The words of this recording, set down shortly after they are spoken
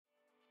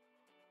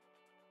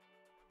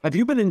Have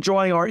you been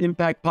enjoying our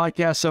Impact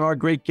Podcasts and our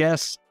great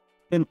guests?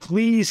 Then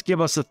please give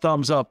us a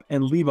thumbs up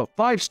and leave a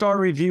 5-star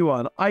review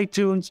on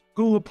iTunes,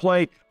 Google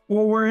Play,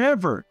 or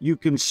wherever you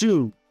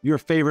consume your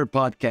favorite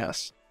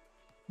podcasts.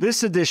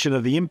 This edition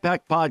of the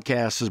Impact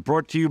Podcast is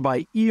brought to you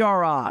by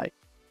ERI.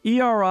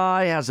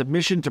 ERI has a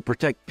mission to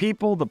protect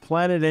people, the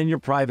planet, and your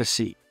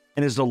privacy,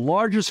 and is the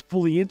largest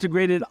fully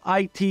integrated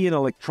IT and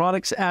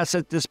electronics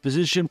asset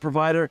disposition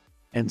provider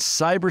and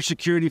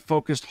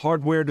cybersecurity-focused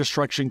hardware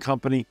destruction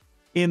company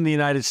in the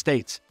United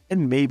States,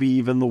 and maybe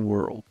even the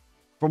world.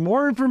 For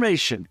more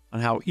information on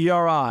how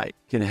ERI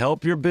can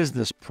help your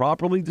business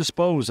properly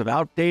dispose of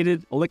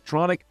outdated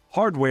electronic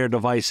hardware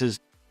devices,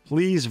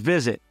 please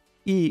visit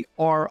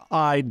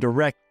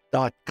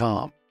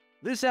eridirect.com.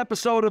 This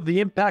episode of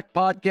the Impact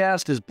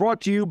Podcast is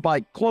brought to you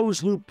by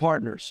Closed Loop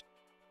Partners.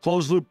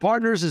 Closed Loop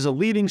Partners is a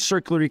leading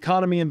circular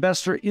economy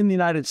investor in the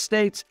United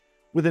States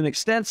with an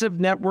extensive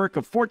network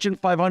of Fortune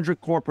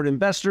 500 corporate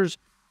investors,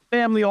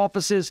 family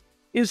offices,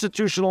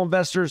 institutional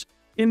investors,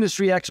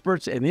 industry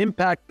experts, and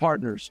impact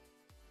partners.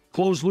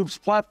 Closed Loop's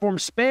platform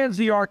spans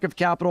the arc of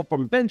capital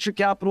from venture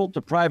capital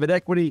to private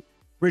equity,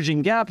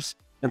 bridging gaps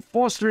and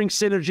fostering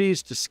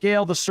synergies to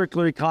scale the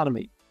circular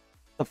economy.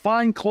 To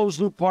find Closed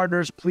Loop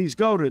Partners, please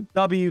go to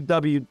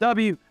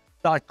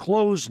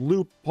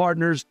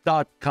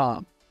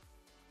www.closedlooppartners.com.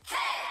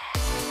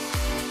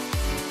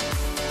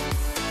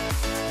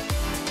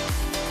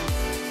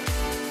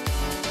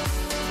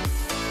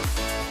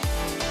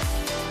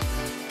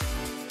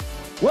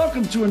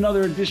 Welcome to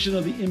another edition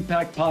of the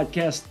Impact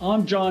Podcast.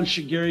 I'm John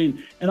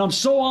Shigerian, and I'm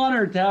so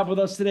honored to have with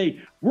us today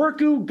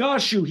Worku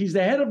Gachou. He's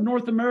the head of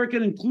North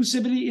American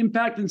Inclusivity,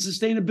 Impact, and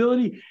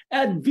Sustainability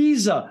at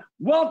Visa.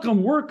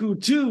 Welcome,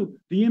 Worku, to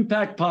the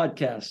Impact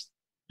Podcast.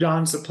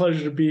 John, it's a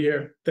pleasure to be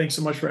here. Thanks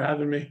so much for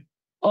having me.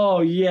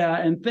 Oh, yeah,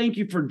 and thank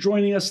you for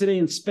joining us today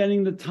and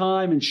spending the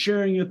time and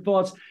sharing your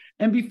thoughts.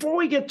 And before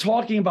we get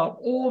talking about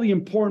all the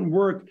important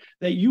work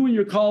that you and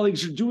your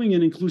colleagues are doing in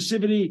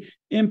inclusivity,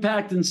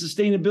 impact, and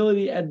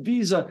sustainability at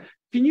Visa,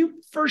 can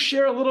you first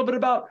share a little bit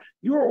about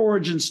your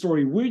origin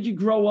story? Where did you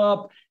grow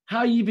up,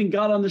 how you even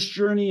got on this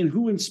journey, and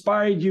who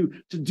inspired you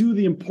to do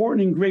the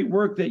important and great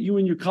work that you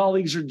and your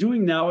colleagues are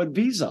doing now at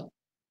Visa?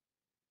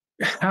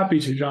 Happy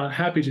to, John.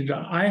 Happy to,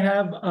 John. I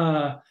have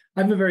a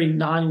very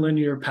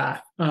nonlinear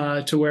path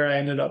to where I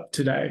ended up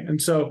today.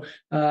 And so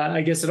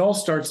I guess it all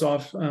starts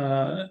off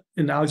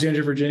in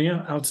Alexandria,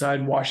 Virginia,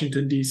 outside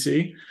Washington,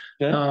 D.C.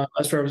 Okay.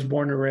 That's where I was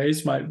born and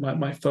raised.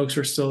 My folks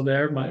are still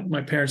there.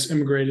 My parents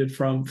immigrated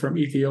from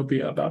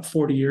Ethiopia about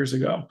 40 years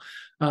ago.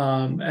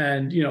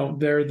 And, you know,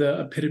 they're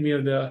the epitome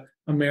of the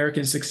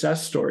American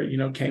success story, you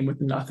know, came with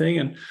nothing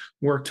and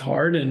worked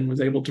hard and was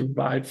able to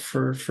provide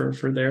for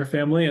their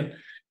family. And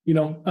you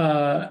know,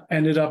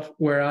 ended up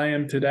where I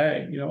am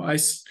today. You know,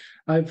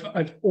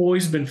 I've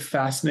always been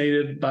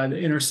fascinated by the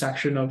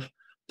intersection of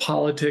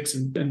politics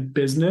and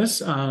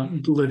business,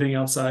 living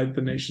outside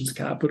the nation's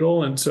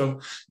capital. And so,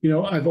 you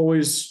know, I've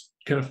always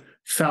kind of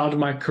found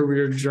my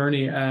career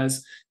journey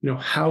as, you know,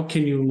 how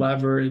can you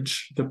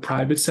leverage the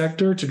private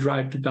sector to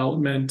drive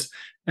development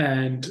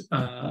and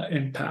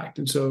impact?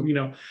 And so, you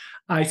know,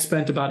 I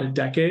spent about a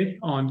decade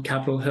on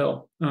Capitol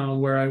Hill,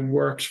 where I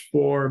worked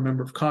for a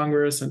member of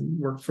Congress and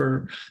worked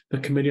for the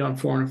Committee on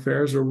Foreign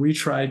Affairs, where we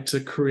tried to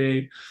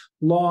create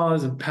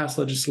laws and pass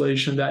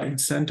legislation that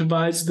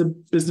incentivized the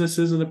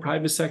businesses in the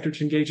private sector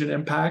to engage in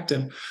impact.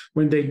 And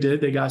when they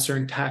did, they got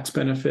certain tax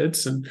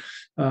benefits. And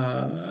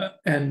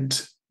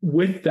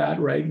with that,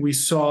 right, we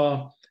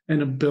saw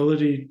an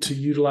ability to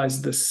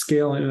utilize the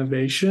scale and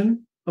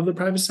innovation of the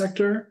private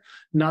sector,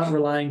 not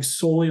relying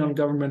solely on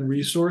government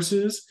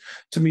resources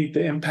to meet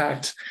the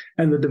impact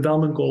and the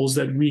development goals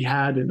that we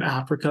had in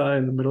Africa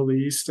and the Middle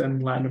East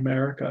and Latin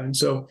America. And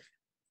so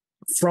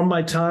from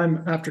my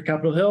time after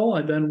Capitol Hill,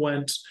 I then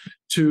went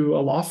to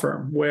a law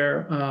firm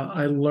where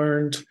I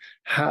learned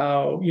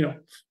how, you know,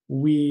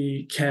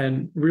 we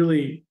can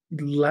really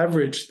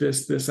leverage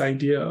this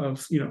idea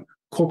of, you know,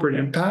 corporate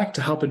impact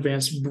to help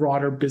advance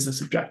broader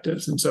business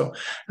objectives. And so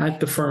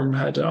at the firm, I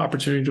had the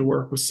opportunity to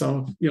work with some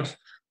of, you know,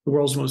 the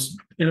world's most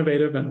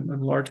innovative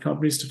and large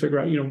companies to figure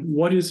out, you know,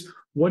 what is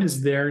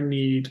their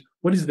need,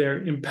 what is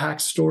their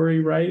impact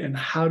story, right? And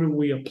how do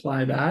we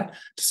apply that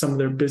to some of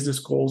their business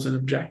goals and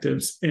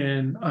objectives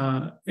in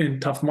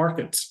tough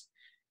markets?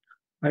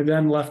 I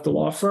then left the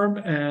law firm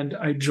and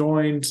I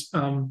joined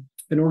an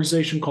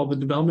organization called the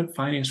Development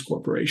Finance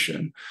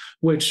Corporation,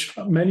 which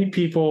many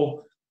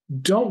people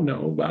don't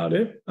know about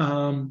it,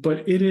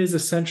 but it is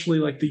essentially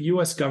like the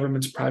U.S.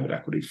 government's private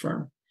equity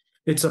firm.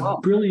 It's a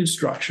brilliant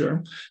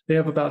structure. They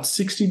have about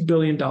 $60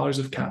 billion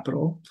of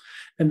capital,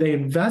 and they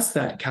invest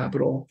that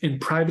capital in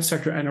private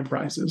sector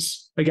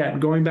enterprises. Again,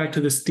 going back to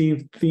this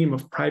theme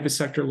of private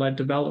sector-led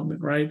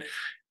development, right?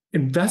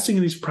 investing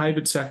in these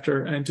private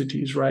sector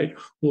entities, right,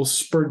 will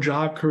spur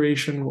job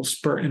creation, will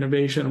spur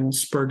innovation, and will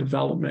spur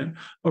development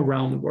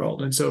around the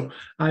world. And so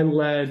I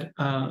led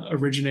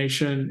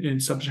origination in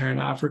sub-Saharan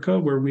Africa,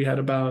 where we had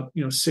about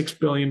 $6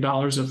 billion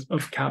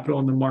of capital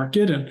in the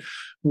market, and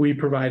we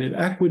provided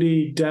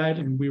equity, debt,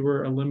 and we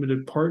were a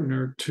limited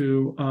partner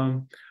to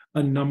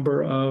a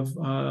number of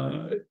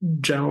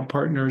general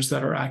partners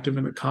that are active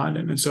in the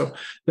continent. And so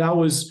that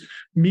was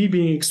me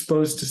being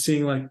exposed to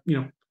seeing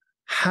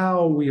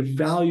how we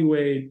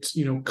evaluate,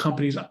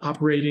 companies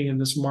operating in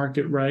this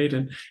market, right?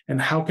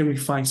 And how can we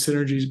find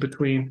synergies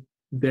between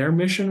their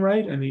mission,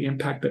 right, and the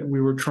impact that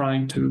we were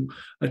trying to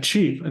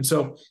achieve. And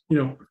so,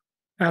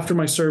 after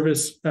my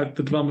service at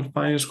the Development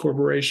Finance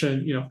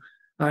Corporation,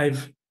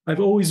 I've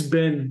always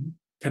been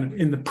kind of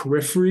in the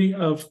periphery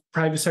of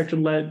private sector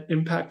led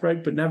impact,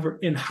 right, but never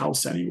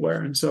in-house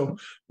anywhere. And so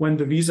when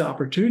the visa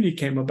opportunity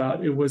came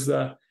about, it was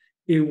the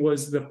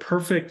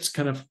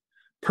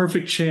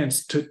perfect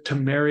chance to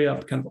marry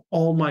up kind of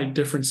all my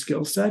different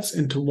skill sets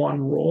into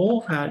one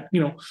role at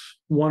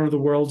one of the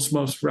world's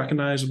most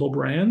recognizable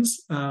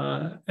brands,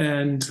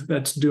 and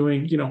that's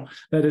doing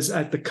that is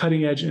at the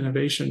cutting edge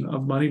innovation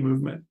of money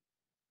movement.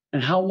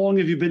 And how long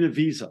have you been at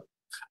Visa?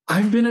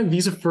 I've been at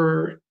Visa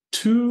for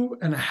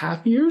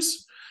 2.5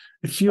 years.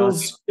 It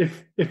feels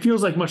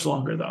like much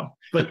longer though,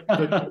 but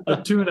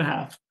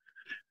 2.5.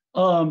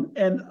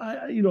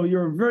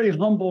 You're a very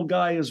humble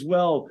guy as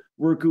well,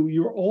 Worku.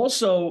 You're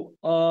also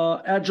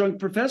adjunct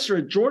professor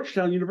at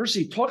Georgetown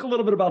University. Talk a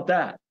little bit about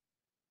that.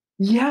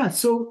 Yeah.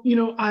 So,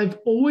 I've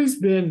always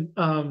been,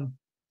 I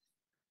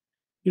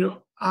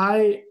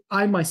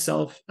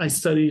myself, I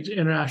studied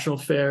international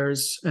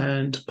affairs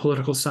and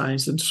political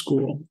science in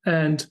school.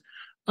 And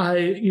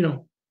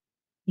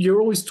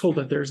you're always told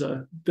that there's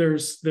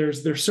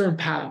certain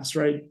paths,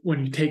 right,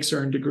 when you take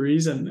certain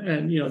degrees,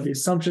 and the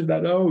assumption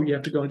that you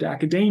have to go into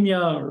academia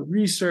or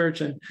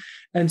research, and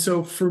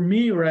so for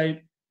me,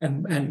 right,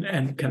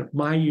 and kind of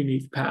my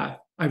unique path,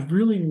 I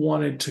really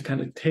wanted to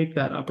kind of take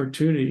that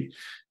opportunity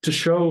to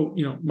show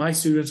my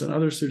students and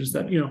other students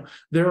that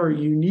there are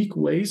unique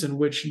ways in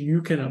which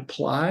you can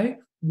apply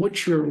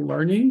what you're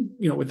learning,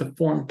 with a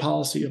foreign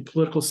policy, a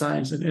political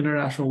science, and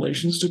international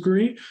relations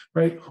degree,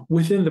 right,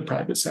 within the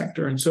private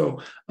sector. And so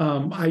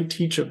I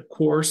teach a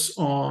course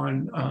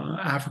on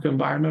Africa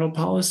environmental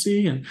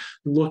policy and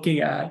looking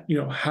at,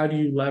 how do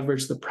you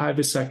leverage the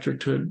private sector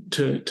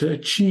to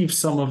achieve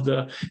some of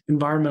the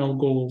environmental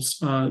goals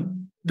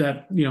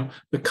that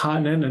the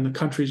continent and the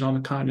countries on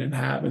the continent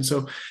have. And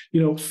so,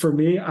 for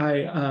me,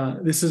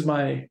 this is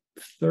my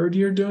third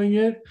year doing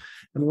it,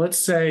 and let's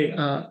say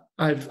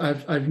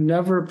I've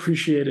never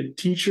appreciated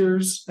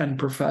teachers and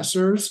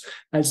professors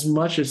as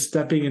much as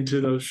stepping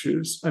into those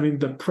shoes. I mean,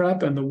 the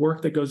prep and the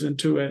work that goes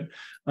into it.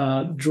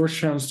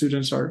 Georgetown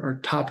students are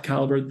top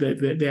caliber.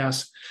 They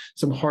ask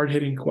some hard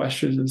hitting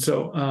questions, and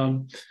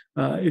so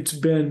it's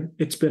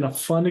been a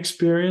fun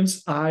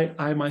experience.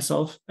 I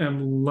myself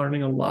am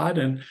learning a lot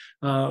and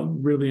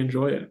really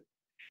enjoy it.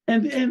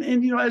 And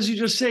as you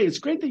just say, it's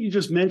great that you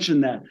just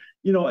mentioned that.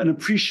 An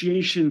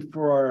appreciation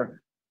for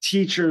our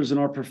teachers and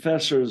our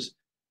professors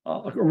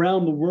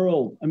around the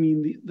world. I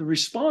mean, the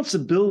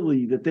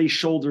responsibility that they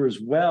shoulder as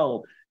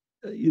well,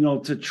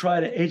 to try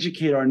to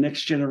educate our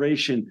next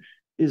generation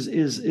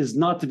is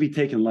not to be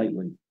taken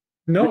lightly.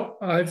 No,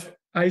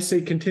 I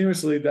say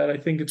continuously that I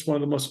think it's one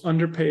of the most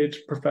underpaid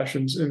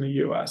professions in the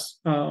U.S.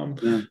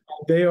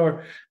 They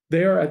are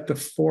at the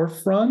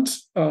forefront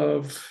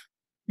of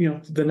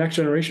the next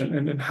generation,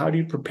 and how do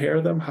you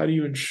prepare them? How do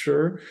you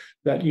ensure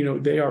that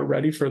they are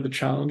ready for the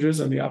challenges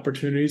and the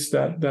opportunities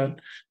that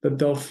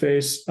they'll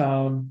face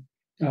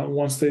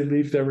once they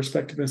leave their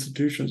respective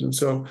institutions? And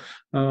so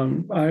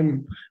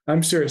I'm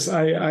serious.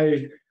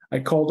 I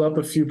called up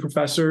a few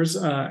professors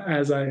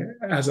as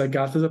I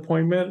got this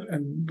appointment,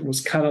 and was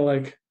kind of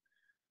like,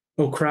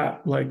 oh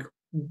crap, like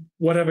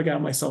what have I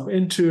got myself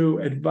into?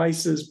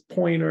 Advices,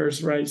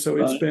 pointers, right? So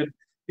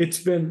it's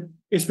been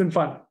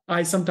fun.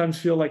 I sometimes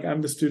feel like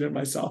I'm the student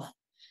myself.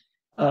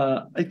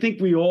 I think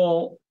we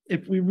all,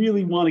 if we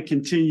really want to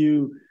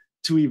continue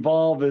to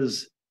evolve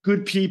as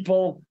good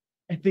people,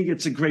 I think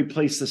it's a great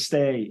place to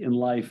stay in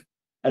life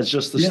as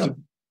just a student.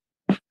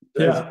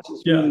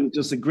 Really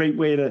just a great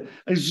way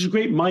it's just a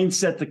great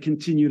mindset to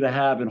continue to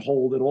have and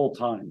hold at all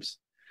times.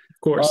 Of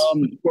course.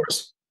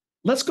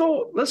 Let's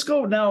go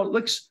now.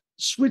 Let's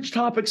switch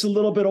topics a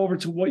little bit over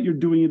to what you're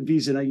doing at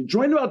Visa. Now, you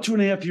joined about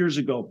 2.5 years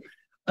ago.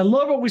 I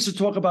love always to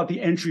talk about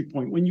the entry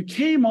point. When you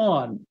came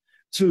on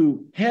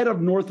to head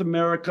of North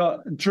America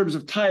in terms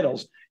of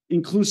titles,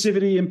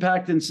 inclusivity,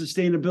 impact, and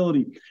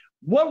sustainability,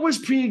 what was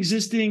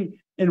pre-existing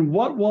and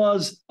what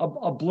was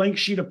a blank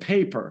sheet of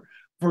paper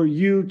for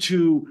you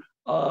to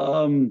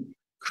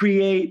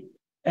create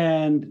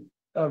and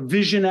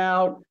vision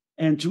out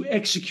and to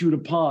execute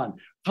upon?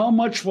 How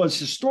much was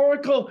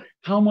historical?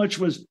 How much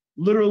was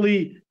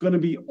literally going to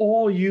be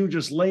all you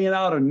just laying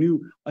out a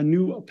new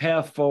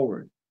path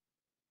forward?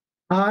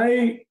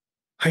 I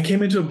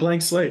came into a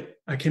blank slate.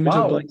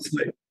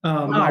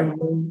 Wow.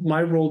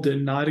 My role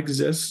did not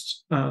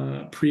exist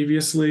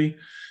previously.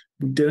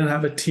 We didn't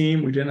have a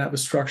team. We didn't have a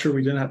structure.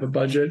 We didn't have a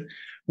budget.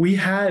 We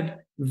had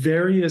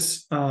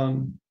various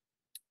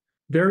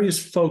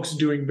folks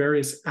doing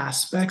various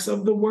aspects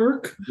of the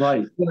work.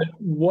 Right. But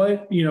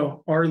what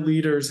our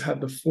leaders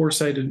had the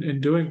foresight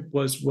in doing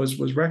was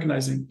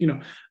recognizing,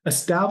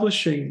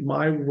 establishing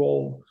my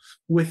role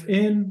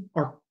within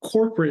our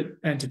corporate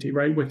entity,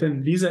 right?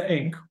 Within Visa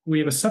Inc. We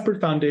have a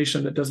separate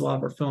foundation that does a lot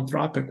of our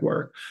philanthropic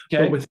work.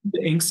 Okay. But within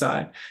the Inc.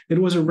 side, it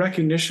was a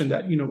recognition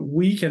that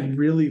we can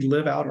really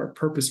live out our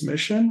purpose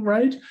mission,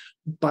 right?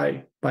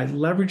 By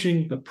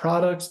leveraging the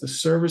products, the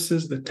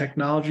services, the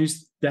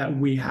technologies that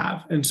we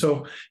have. And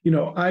so,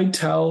 I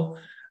tell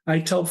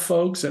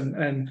folks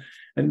and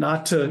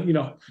not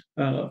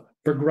to,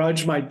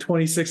 begrudge my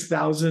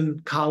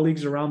 26,000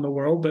 colleagues around the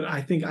world, but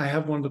I think I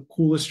have one of the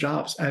coolest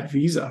jobs at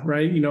Visa,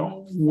 right?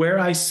 Where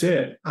I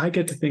sit, I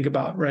get to think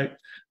about, right?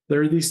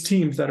 There are these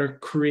teams that are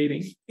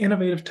creating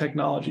innovative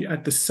technology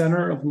at the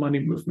center of money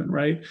movement,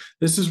 right?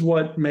 This is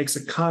what makes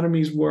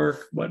economies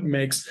work, what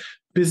makes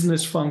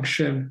business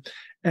function.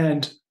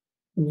 And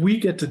we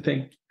get to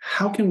think,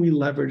 how can we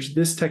leverage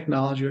this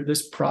technology or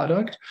this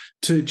product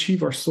to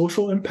achieve our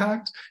social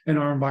impact and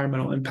our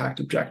environmental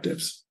impact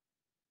objectives?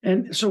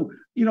 And so,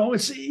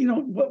 it's,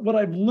 what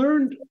I've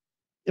learned,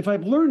 if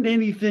I've learned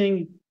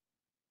anything,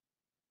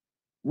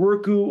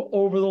 Worku,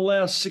 over the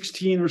last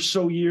 16 or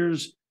so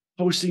years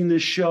hosting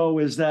this show,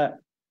 is that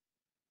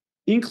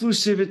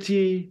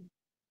inclusivity,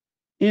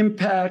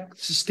 impact,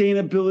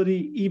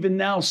 sustainability, even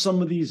now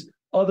some of these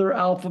other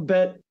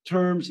alphabet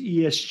terms,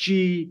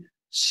 ESG,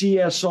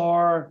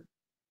 CSR,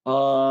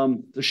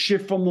 the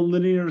shift from the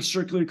linear to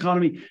circular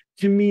economy,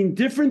 can mean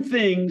different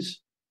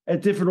things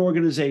at different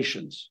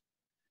organizations.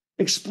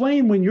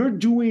 Explain, when you're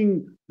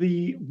doing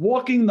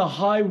walking the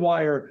high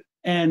wire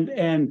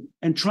and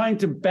trying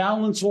to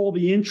balance all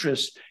the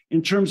interests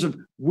in terms of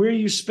where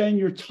you spend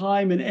your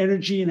time and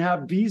energy, and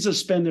have Visa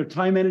spend their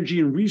time, energy,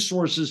 and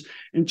resources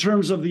in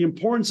terms of the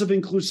importance of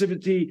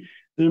inclusivity,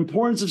 the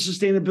importance of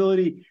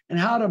sustainability, and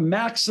how to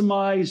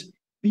maximize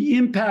the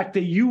impact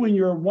that you and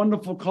your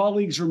wonderful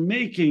colleagues are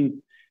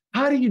making.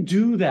 How do you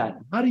do that?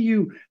 How do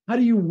you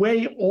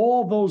weigh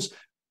all those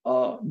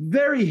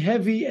very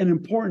heavy and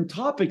important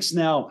topics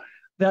now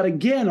that,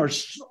 again,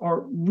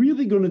 are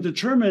really going to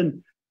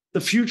determine the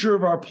future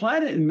of our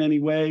planet in many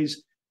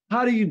ways?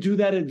 How do you do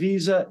that at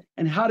Visa?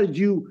 And how did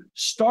you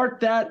start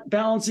that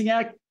balancing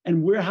act?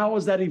 And how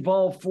has that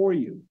evolved for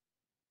you?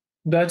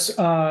 That's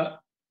a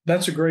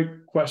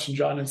great question,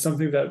 John. It's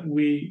something that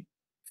we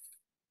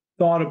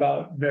thought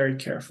about very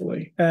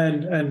carefully.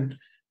 And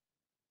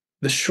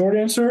the short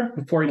answer,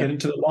 before I get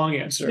into the long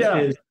answer,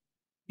 is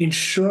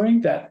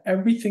ensuring that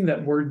everything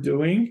that we're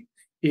doing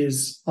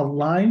is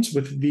aligns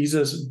with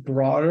Visa's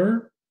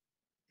broader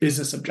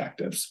business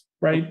objectives,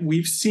 right?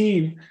 We've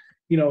seen,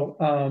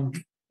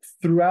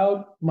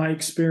 throughout my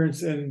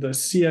experience in the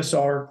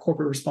CSR,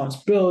 corporate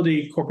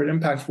responsibility, corporate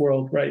impact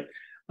world, right?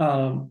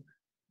 The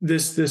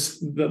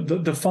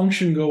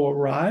function go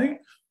awry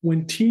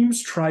when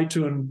teams try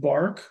to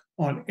embark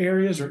on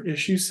areas or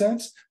issue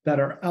sets that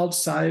are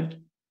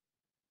outside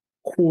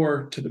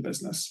core to the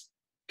business.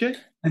 Okay.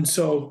 And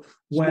so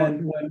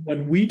when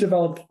we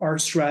developed our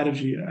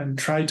strategy and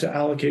tried to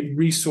allocate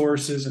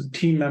resources and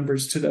team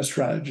members to that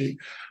strategy,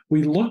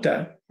 we looked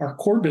at our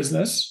core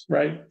business,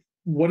 right?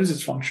 What is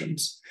its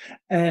functions?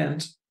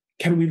 And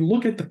can we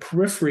look at the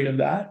periphery of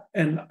that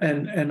and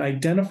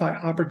identify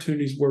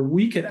opportunities where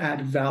we could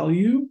add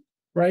value,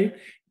 right,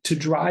 to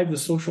drive the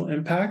social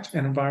impact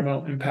and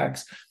environmental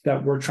impacts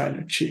that we're trying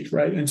to achieve,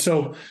 right? And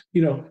so,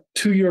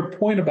 to your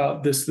point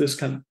about this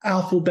kind of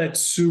alphabet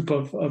soup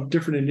of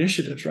different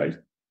initiatives, right?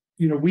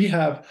 We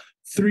have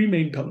three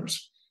main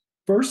pillars.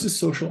 First is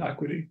social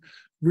equity,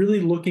 really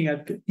looking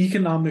at the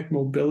economic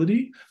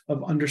mobility of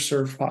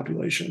underserved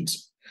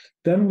populations.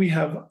 Then we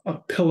have a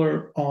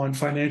pillar on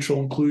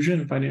financial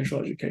inclusion and financial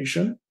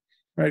education,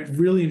 right?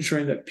 Really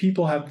ensuring that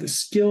people have the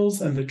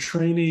skills and the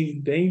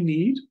training they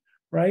need,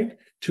 right,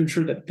 to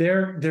ensure that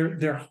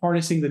they're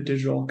harnessing the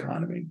digital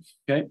economy.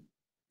 Okay.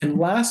 And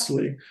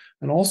lastly,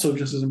 and also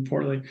just as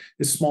importantly,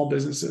 is small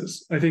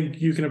businesses. I think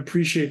you can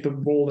appreciate the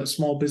role that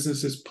small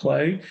businesses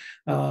play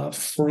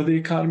for the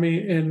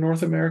economy in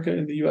North America,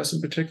 in the US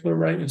in particular,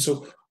 right? And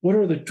so what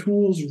are the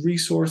tools,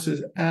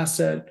 resources,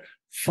 asset,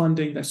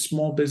 funding that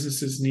small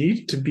businesses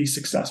need to be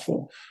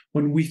successful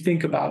when we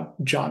think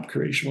about job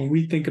creation, when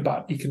we think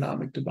about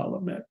economic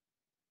development?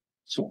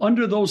 So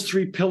under those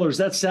three pillars,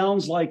 that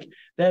sounds like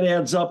that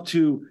adds up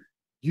to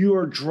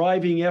your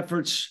driving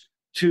efforts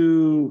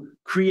to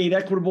create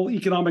equitable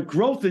economic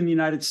growth in the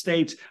United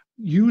States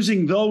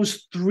using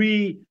those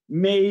three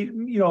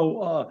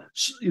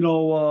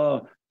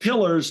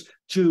pillars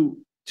to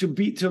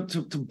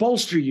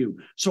bolster you.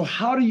 So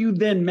how do you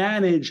then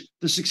manage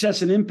the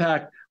success and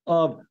impact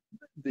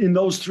in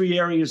those three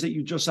areas that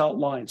you just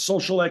outlined: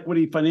 social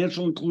equity,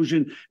 financial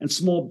inclusion, and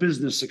small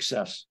business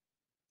success?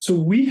 So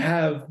we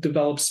have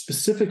developed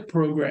specific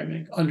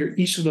programming under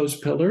each of those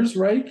pillars,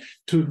 right,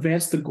 to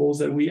advance the goals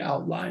that we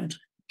outlined.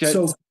 Okay.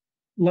 So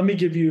let me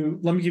give you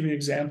an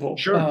example.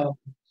 Sure.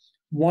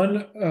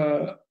 One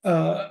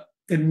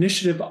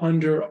initiative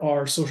under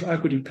our social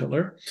equity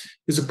pillar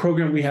is a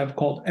program we have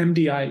called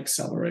MDI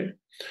Accelerate.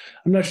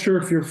 I'm not sure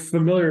if you're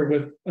familiar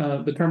with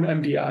the term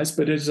MDIs,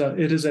 but it's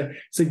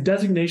a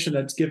designation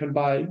that's given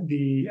by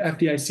the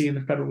FDIC and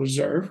the Federal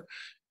Reserve.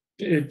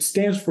 It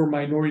stands for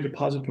Minority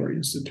Depository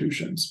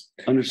Institutions.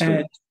 Understood.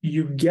 And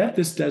you get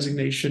this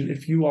designation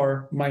if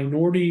you're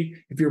majority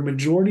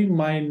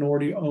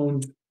minority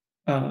owned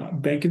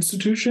bank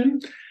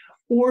institution,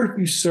 or if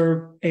you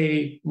serve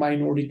a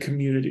minority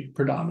community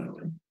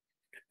predominantly.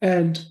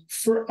 And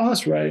for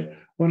us, right,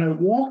 when I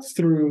walked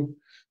through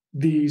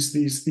these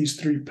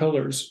three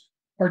pillars,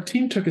 our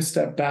team took a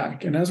step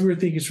back. And as we were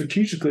thinking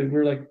strategically, we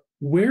were like,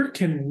 where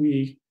can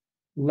we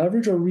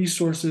leverage our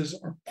resources,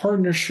 our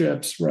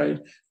partnerships, right,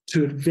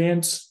 to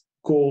advance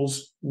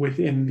goals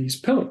within these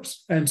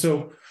pillars? And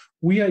so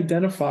we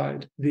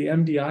identified the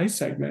MDI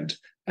segment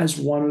as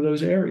one of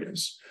those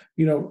areas.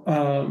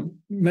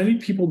 Many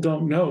people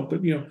don't know,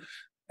 but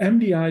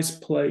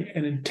MDIs play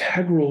an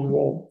integral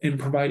role in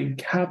providing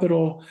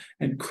capital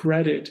and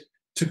credit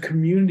to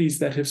communities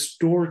that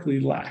historically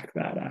lack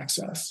that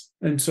access.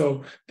 And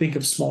so think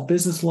of small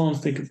business loans,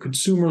 think of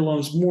consumer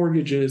loans,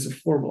 mortgages,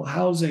 affordable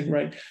housing,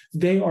 right?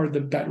 They are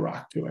the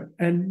bedrock to it.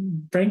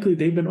 And frankly,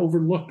 they've been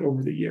overlooked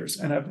over the years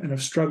and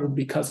have struggled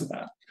because of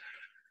that.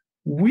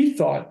 We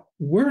thought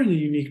we're in a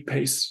unique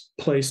place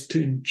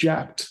to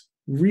inject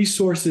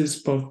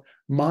resources, both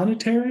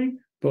monetary,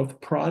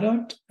 both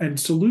product and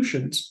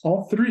solutions,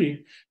 all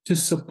three, to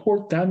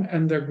support them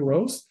and their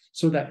growth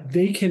so that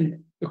they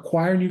can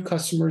acquire new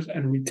customers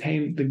and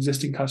retain the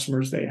existing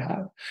customers they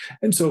have.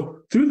 And so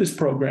through this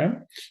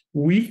program,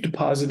 we've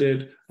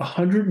deposited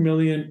 100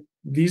 million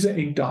Visa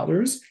Inc.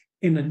 dollars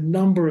in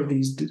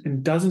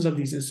in dozens of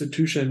these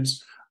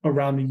institutions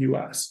around the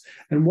US.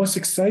 And what's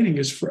exciting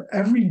is for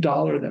every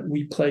dollar that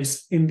we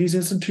place in these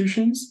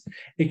institutions,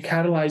 it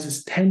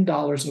catalyzes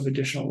 $10 of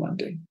additional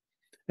lending.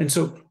 And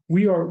so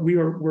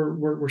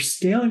we're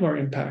scaling our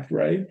impact,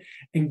 right,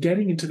 and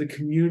getting into the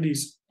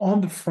communities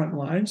on the front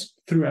lines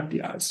through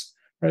MDIs,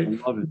 right?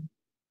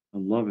 I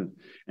love it.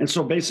 And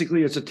so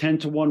basically, it's a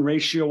 10-to-1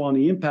 ratio on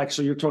the impact.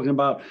 So you're talking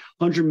about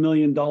 $100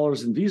 million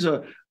in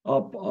Visa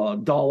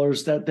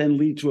dollars that then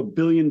lead to $1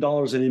 billion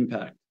in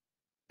impact.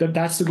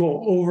 That's the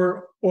goal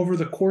over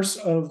the course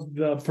of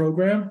the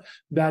program.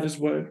 That is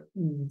what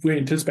we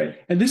anticipate.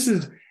 And this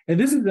is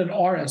in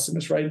our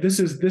estimates, right? This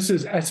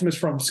is estimates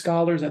from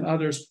scholars and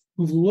others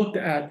who've looked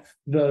at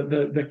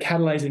the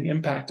catalyzing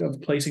impact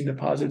of placing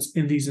deposits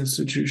in these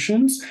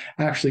institutions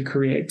actually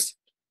creates.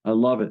 I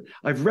love it.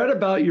 I've read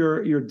about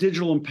your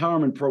digital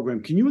empowerment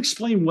program. Can you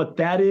explain what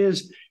that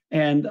is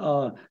and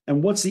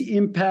what's the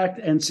impact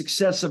and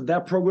success of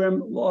that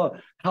program?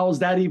 How has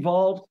that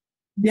evolved?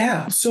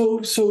 Yeah.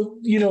 So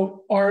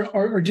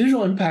our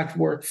digital impact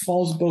work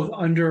falls both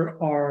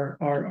under our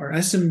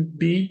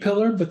SMB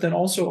pillar, but then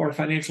also our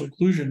financial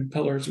inclusion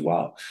pillar as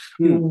well.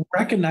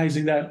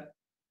 Recognizing that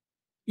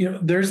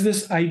there's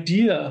this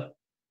idea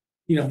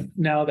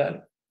now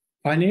that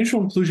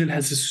financial inclusion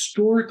has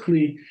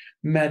historically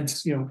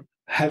meant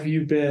have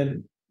you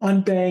been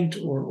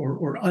unbanked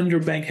or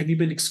underbanked? Have you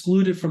been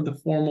excluded from the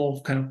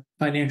formal kind of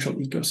financial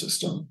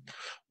ecosystem?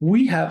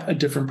 We have a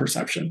different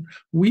perception.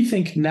 We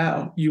think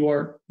now you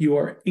are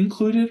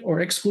included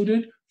or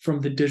excluded from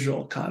the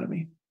digital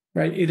economy,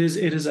 right?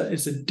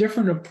 It's a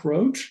different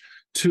approach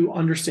to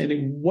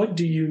understanding what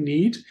do you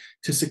need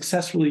to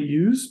successfully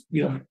use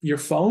your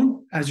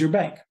phone as your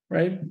bank,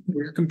 right?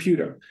 Or your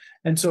computer.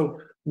 And so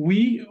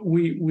we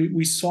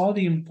saw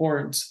the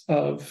importance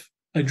of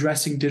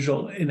addressing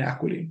digital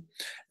inequity.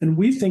 And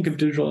we think of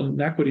digital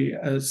inequity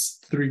as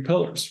three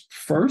pillars.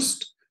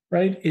 First,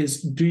 right,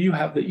 is do you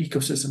have the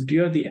ecosystem? Do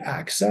you have the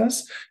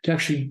access to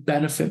actually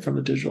benefit from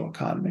the digital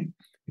economy?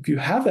 If you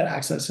have that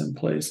access in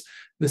place,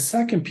 the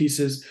second piece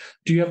is,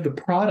 do you have the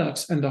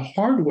products and the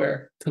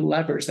hardware to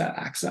leverage that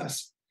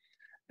access?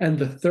 And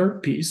the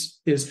third piece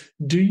is,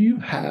 do you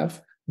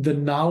have the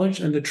knowledge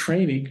and the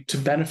training to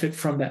benefit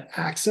from that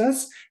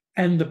access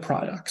and the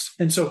products?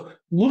 And so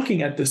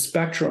looking at the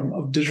spectrum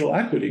of digital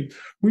equity,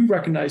 we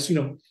recognize,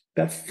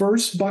 that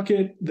first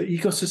bucket, the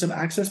ecosystem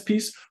access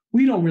piece,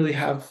 we don't really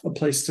have a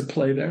place to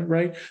play there,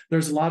 right?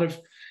 There's a lot of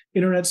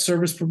internet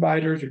service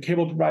providers or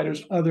cable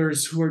providers,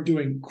 others who are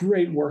doing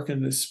great work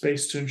in this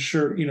space to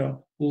ensure,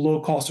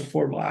 low cost,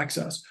 affordable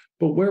access.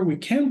 But where we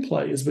can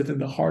play is within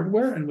the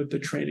hardware and with the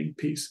training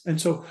piece. And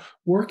so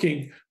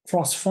working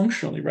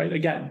cross-functionally, right?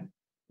 Again,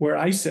 where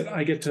I sit,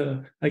 I get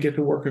to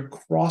work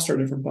across our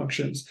different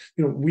functions.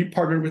 We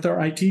partnered with our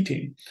IT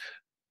team.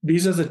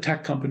 Visa is a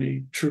tech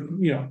company,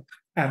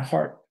 at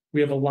heart. We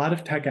have a lot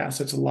of tech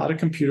assets, a lot of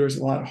computers,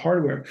 a lot of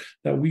hardware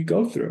that we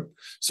go through.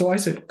 So I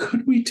said,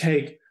 could we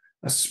take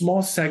a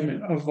small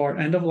segment of our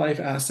end-of-life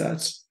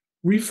assets,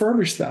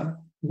 refurbish them,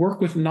 work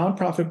with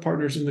nonprofit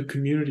partners in the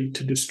community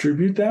to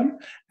distribute them,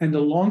 and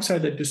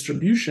alongside that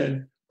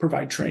distribution,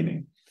 provide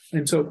training?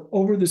 And so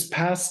over this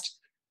past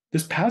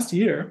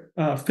year,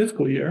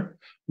 fiscal year,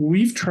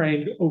 we've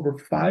trained over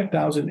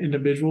 5,000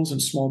 individuals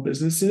and small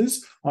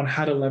businesses on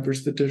how to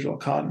leverage the digital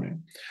economy.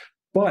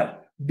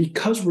 But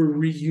because we're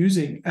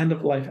reusing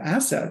end-of-life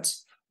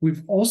assets,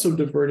 we've also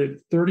diverted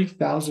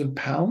 30,000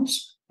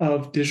 pounds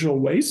of digital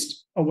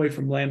waste away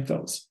from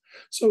landfills.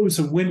 So it's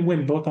a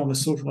win-win both on the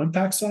social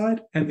impact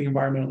side and the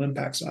environmental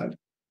impact side.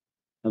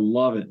 I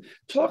love it.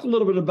 Talk a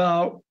little bit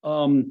about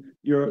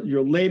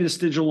your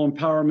latest digital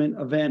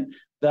empowerment event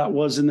that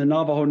was in the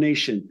Navajo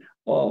Nation.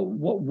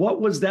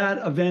 What was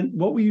that event?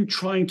 What were you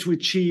trying to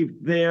achieve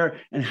there,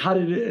 and how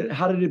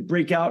did it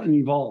break out and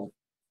evolve?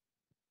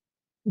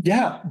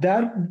 Yeah,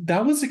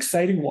 that was an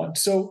exciting one.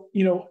 So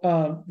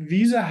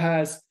Visa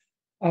has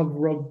a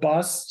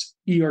robust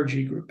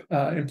ERG group,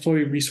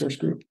 employee resource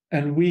group,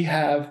 and we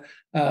have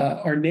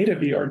our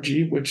native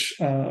ERG, which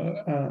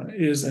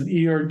is an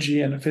ERG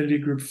and affinity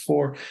group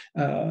for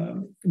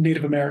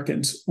Native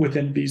Americans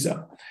within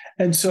Visa.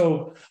 And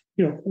so,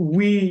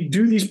 we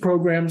do these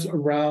programs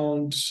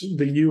around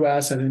the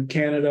US and in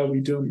Canada. We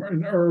do them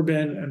in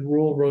urban and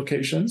rural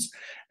locations.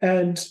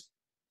 And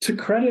to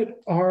credit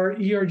our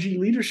ERG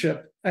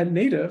leadership at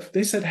Native,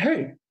 they said,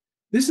 hey,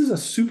 this is a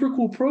super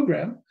cool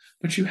program,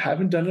 but you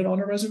haven't done it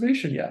on a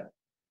reservation yet.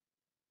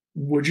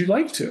 Would you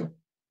like to?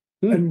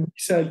 And we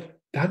said,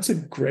 that's a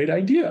great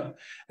idea.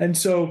 And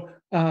so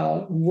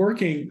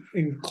working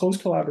in close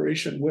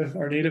collaboration with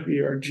our Native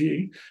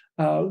ERG,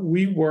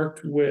 we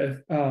worked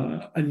with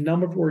a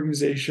number of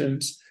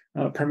organizations,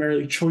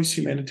 primarily Choice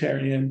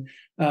Humanitarian,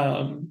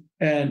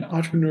 and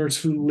entrepreneurs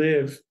who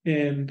live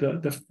in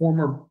the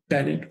former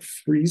Bennett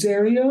Freeze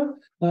area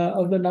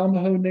of the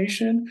Navajo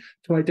Nation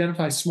to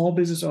identify small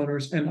business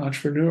owners and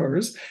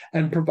entrepreneurs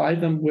and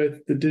provide them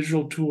with the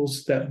digital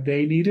tools that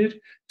they needed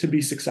to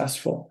be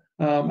successful.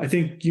 I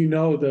think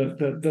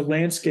the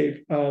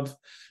landscape of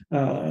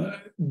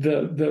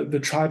the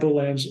tribal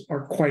lands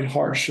are quite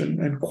harsh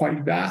and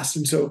quite vast,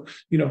 and so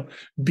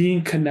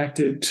being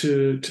connected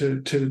to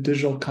the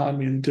digital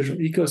economy and the digital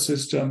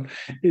ecosystem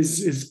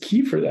is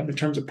key for them in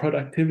terms of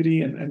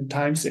productivity and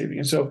time saving.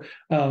 And so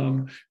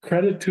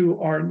credit to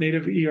our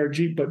native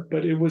ERG,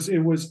 but it was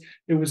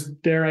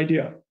their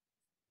idea.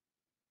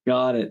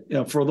 Got it.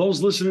 For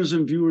those listeners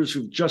and viewers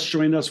who've just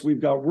joined us,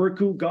 we've got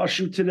Worku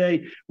Gachou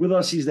today with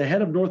us. He's the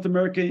head of North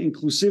America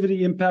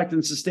Inclusivity, Impact,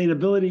 and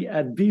Sustainability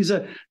at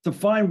Visa. To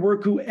find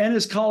Worku and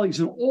his colleagues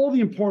and all the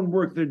important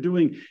work they're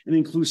doing in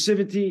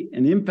inclusivity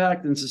and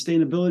impact and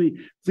sustainability,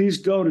 please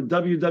go to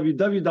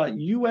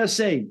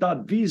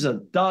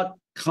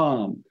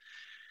www.usa.visa.com.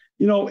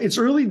 It's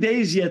early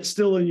days yet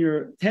still in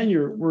your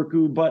tenure,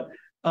 Worku, but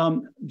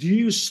do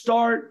you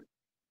start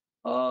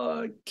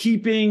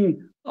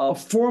keeping a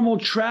formal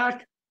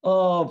track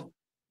of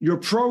your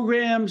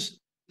programs,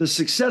 the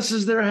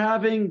successes they're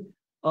having,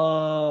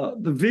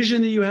 the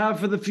vision that you have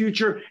for the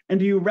future, and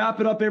do you wrap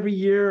it up every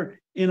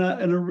year in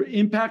an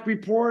impact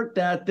report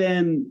that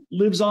then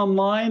lives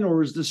online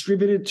or is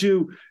distributed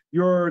to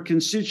your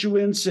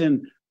constituents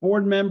and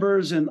board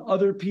members and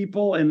other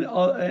people and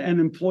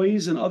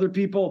employees and other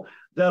people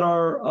that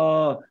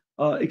are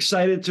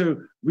excited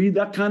to read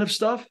that kind of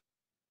stuff?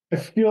 I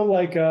feel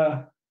like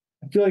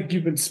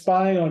you've been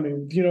spying on me.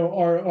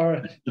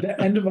 The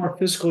end of our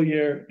fiscal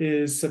year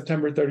is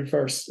September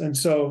 31st. And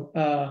so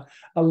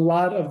a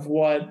lot of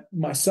what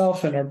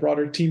myself and our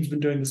broader team's been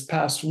doing this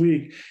past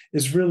week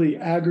is really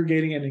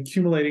aggregating and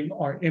accumulating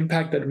our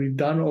impact that we've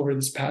done over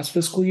this past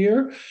fiscal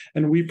year.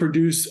 And we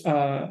produce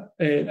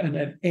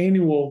an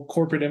annual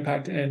corporate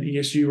impact and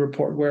ESG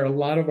report where a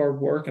lot of our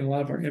work and a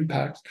lot of our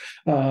impact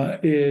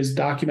is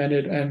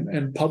documented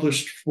and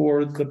published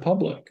for the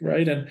public,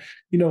 right? And,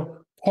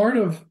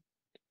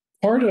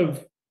 part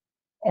of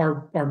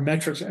our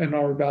metrics and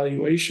our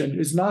evaluation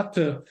is not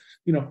to,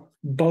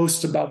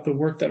 boast about the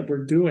work that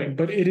we're doing,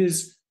 but it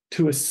is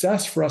to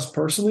assess for us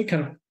personally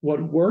kind of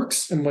what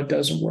works and what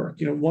doesn't work.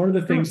 One of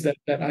the things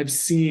that I've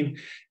seen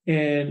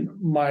in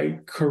my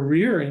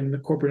career in the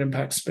corporate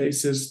impact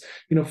space is,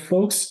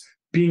 folks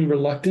being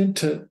reluctant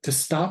to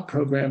stop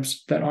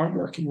programs that aren't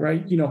working,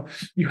 right? You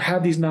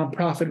have these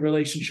nonprofit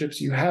relationships,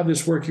 you have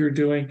this work you're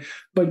doing,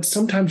 but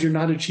sometimes you're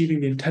not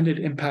achieving the intended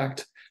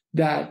impact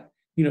that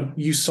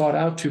you sought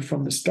out to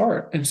from the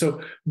start. And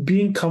so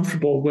being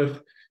comfortable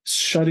with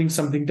shutting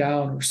something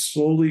down or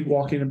slowly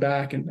walking it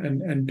back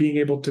and being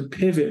able to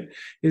pivot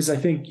is, I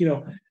think,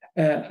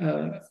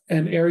 an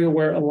area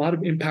where a lot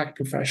of impact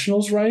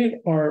professionals, right,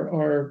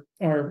 are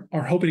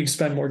hoping to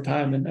spend more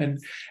time, and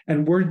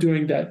we're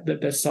doing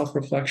that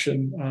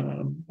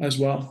self-reflection as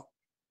well.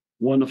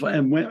 Wonderful.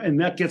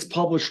 And that gets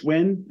published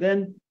when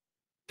then?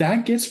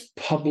 That gets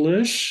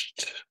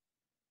published,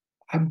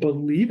 I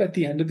believe, at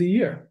the end of the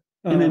year.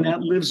 And then that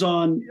lives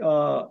on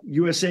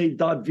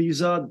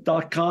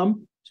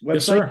usa.visa.com website?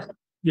 Yes, sir.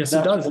 Yes,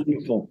 it does.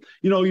 Wonderful.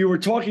 We were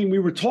talking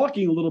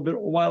a little bit a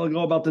while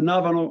ago about the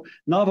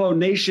Navajo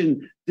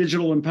Nation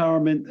digital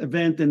empowerment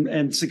event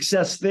and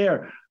success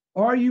there.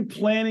 Are you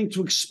planning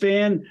to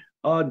expand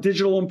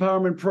digital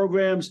empowerment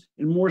programs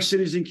in more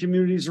cities and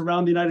communities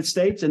around the United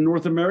States and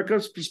North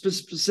America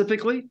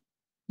specifically?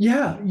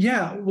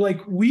 Yeah.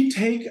 Like we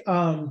take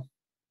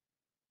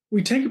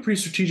we take a pretty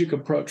strategic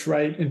approach,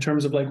 right, in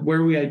terms of like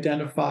where we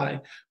identify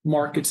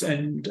markets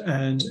and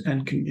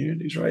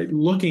communities, right?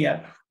 Looking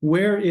at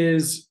where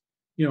is,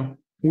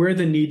 where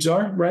the needs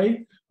are,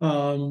 right?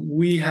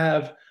 We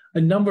have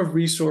a number of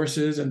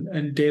resources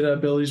and data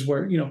abilities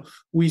where,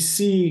 we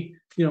see,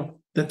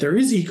 that there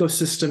is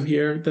ecosystem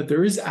here, that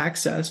there is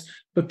access,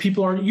 but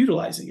people aren't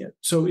utilizing it.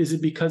 So is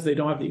it because they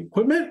don't have the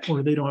equipment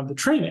or they don't have the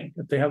training?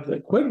 If they have the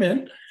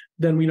equipment,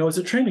 then we know it's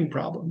a training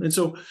problem. And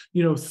so,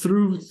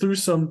 through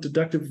some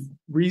deductive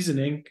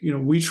reasoning,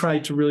 we try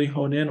to really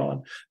hone in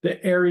on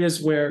the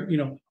areas where,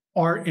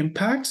 our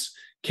impacts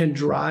can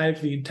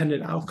drive the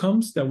intended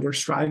outcomes that we're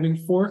striving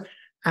for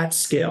at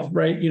scale,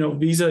 right?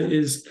 Visa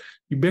is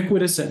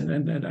ubiquitous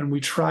and we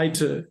try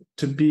to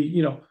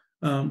be,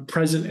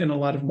 present in a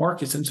lot of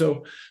markets. And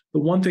so the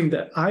one thing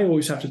that I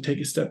always have to take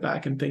a step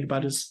back and think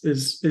about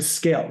is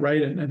scale,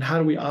 right? And how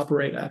do we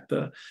operate at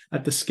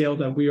the scale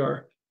that we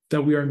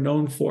are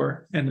known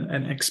for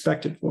and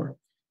expected for.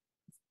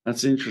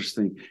 That's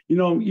interesting.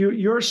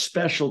 Your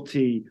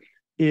specialty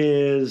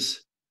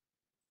is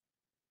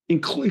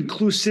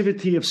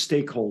inclusivity of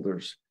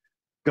stakeholders,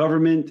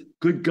 government,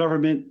 good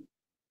government,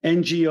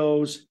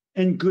 NGOs,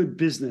 and good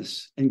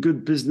business,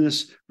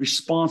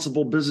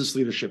 responsible business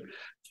leadership.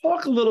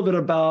 Talk a little bit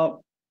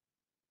about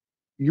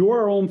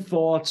your own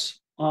thoughts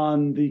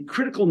on the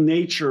critical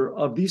nature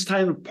of these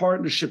kind of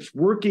partnerships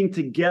working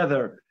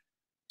together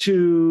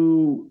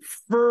to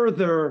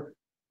further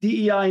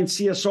DEI and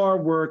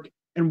CSR work,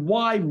 and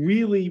why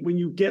really, when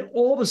you get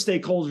all the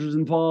stakeholders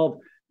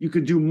involved, you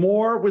could do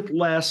more with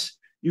less,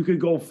 you could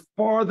go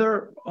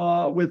farther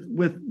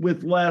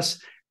with less,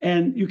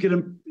 and you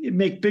can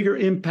make bigger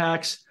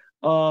impacts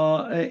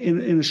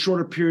in a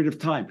shorter period of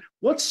time.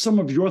 What's some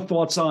of your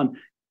thoughts on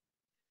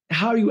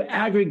how you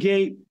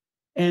aggregate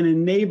and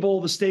enable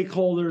the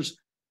stakeholders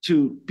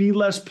to be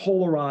less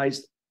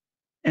polarized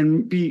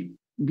and be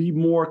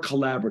more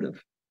collaborative?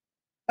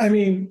 I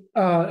mean,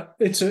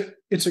 it's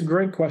a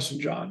great question,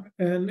 John,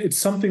 and it's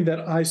something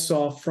that I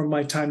saw from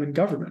my time in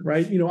government,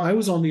 right? I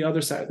was on the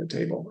other side of the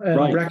table, and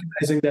right.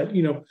 Recognizing that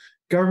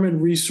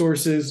government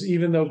resources,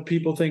 even though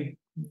people think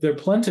they're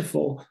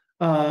plentiful,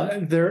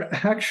 they're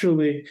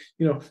actually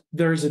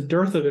there's a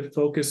dearth of it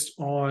focused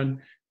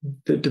on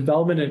the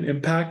development and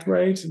impact,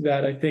 right,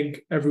 that I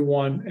think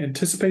everyone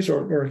anticipates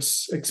or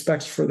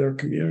expects for their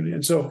community.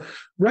 And so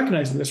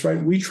recognizing this,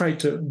 right, we try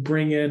to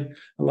bring in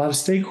a lot of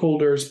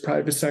stakeholders,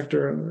 private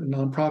sector,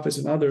 nonprofits,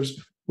 and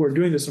others who are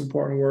doing this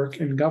important work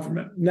in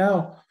government.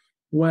 Now,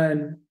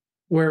 where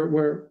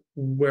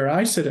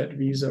I sit at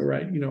Visa,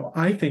 right,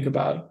 I think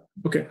about,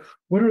 okay,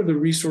 what are the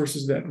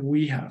resources that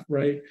we have,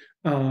 right?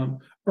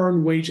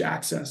 Earned wage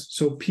access.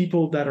 So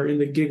people that are in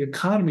the gig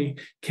economy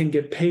can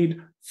get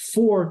paid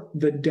for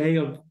the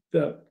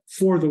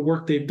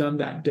work they've done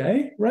that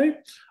day, right?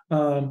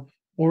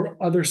 Or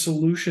other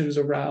solutions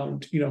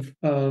around,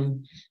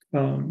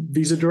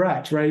 Visa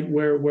Direct, right?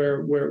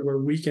 Where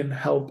we can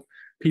help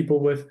people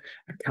with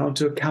account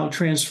to account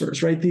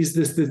transfers, right?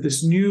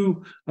 This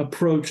new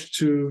approach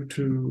to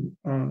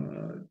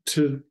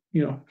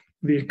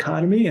the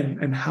economy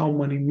and how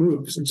money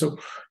moves. And so,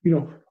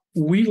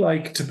 we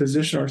like to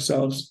position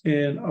ourselves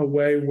in a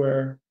way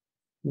where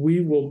we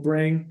will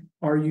bring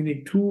our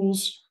unique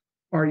tools,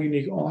 our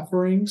unique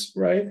offerings,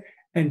 right?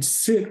 And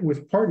sit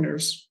with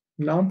partners,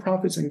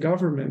 nonprofits and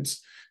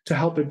governments to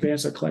help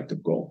advance a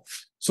collective goal.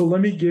 So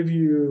let me give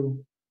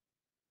you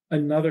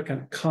another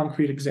kind of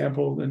concrete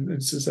example, and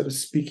instead of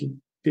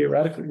speaking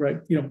theoretically,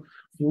 right?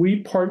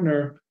 We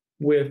partner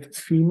with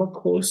FEMA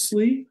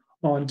closely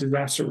on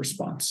disaster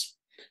response.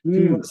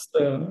 FEMA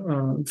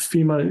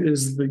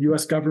is the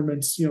U.S.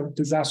 government's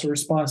disaster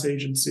response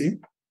agency,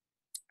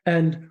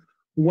 and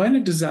when a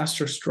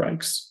disaster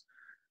strikes,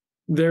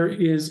 there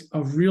is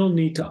a real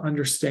need to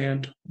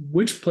understand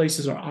which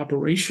places are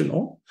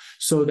operational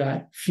so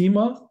that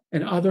FEMA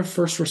and other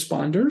first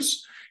responders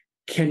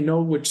can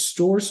know which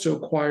stores to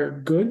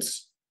acquire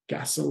goods,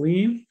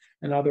 gasoline,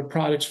 and other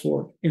products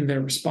for in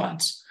their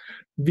response.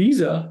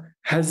 Visa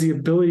has the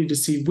ability to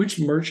see which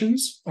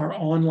merchants are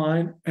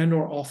online and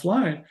or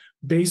offline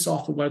based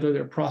off of whether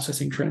they're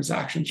processing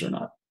transactions or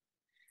not.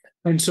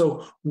 And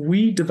so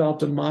we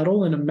developed a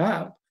model and a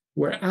map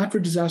where after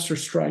disaster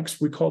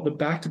strikes, we call the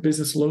back to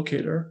business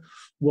locator,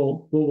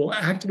 we'll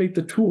activate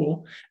the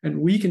tool and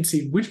we can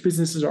see which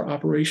businesses are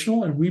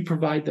operational, and we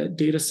provide that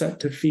data set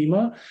to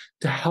FEMA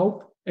to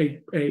help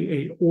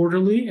a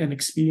orderly and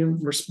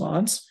expedient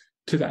response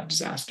to that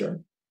disaster.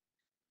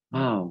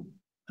 Wow,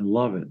 I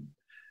love it.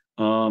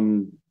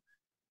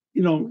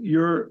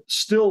 You're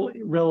still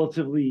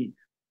relatively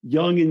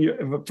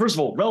young first of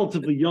all,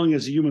 relatively young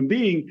as a human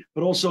being,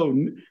 but also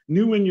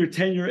new in your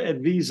tenure at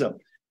Visa.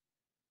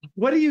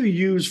 What do you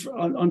use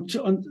on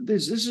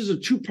this? This is a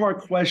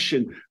two-part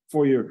question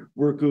for you,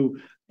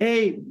 Worku.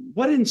 A,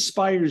 what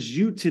inspires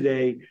you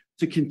today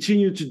to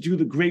continue to do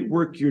the great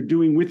work you're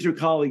doing with your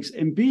colleagues?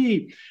 And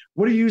B,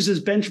 what do you use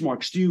as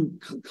benchmarks? Do you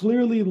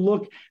clearly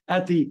look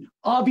at the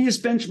obvious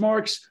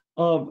benchmarks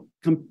of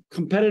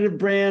competitive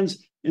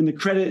brands in the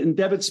credit and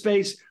debit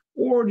space,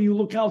 Or do you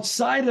look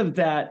outside of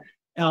that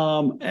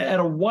at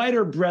a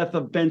wider breadth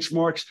of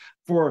benchmarks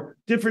for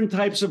different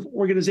types of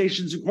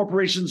organizations and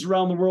corporations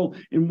around the world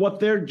and what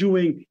they're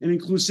doing in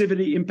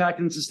inclusivity, impact,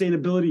 and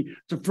sustainability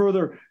to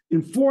further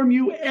inform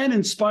you and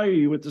inspire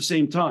you at the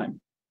same time?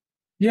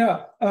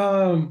 Yeah.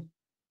 There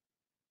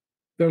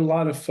are a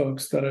lot of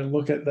folks that I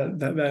look at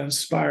that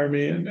inspire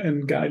me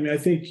and guide me. I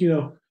think,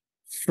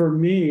 for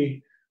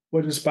me,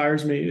 what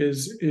inspires me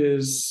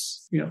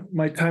is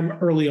my time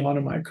early on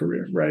in my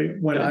career, right?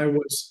 When I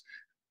was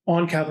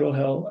on Capitol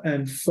Hill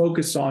and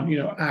focused on,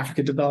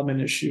 African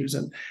development issues.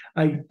 And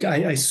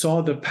I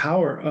saw the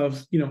power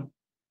of,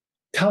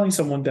 telling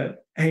someone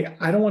that, hey,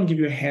 I don't want to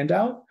give you a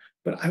handout,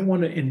 but I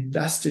want to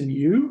invest in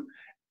you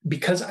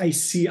because I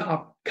see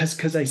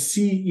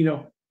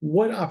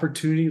what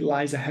opportunity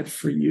lies ahead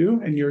for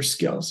you and your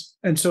skills.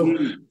 And so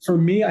for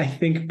me, I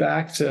think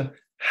back to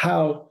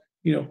how,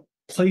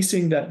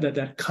 placing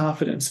that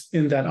confidence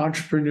in that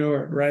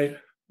entrepreneur, right?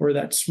 Or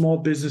that small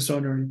business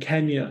owner in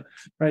Kenya,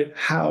 right?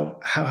 How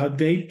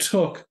they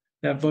took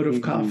that vote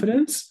of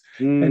confidence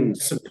and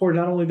support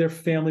not only their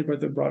family, but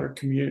their broader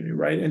community,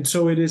 right? And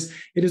so it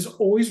is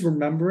always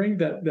remembering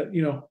that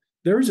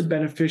there is a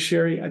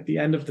beneficiary at the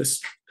end of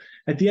this.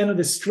 At the end of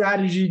the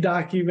strategy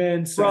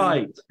documents,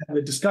 right, and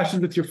the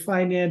discussions with your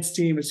finance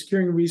team and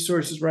securing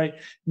resources, right?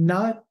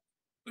 Not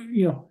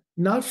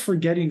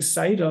forgetting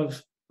sight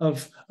of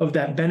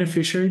that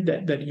beneficiary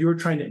that you're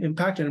trying to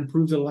impact and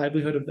improve the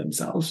livelihood of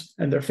themselves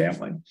and their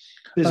family.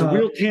 There's a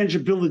real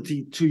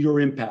tangibility to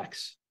your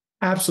impacts.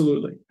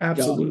 Absolutely.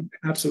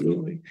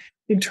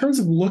 In terms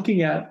of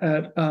looking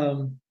at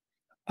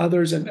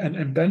others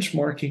and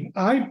benchmarking,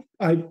 I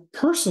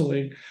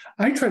personally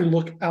try to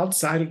look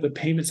outside of the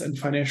payments and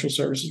financial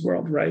services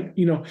world, right?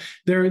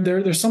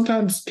 There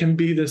sometimes can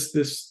be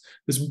this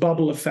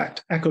bubble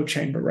effect, echo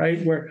chamber,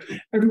 right? Where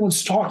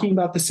everyone's talking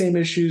about the same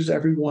issues,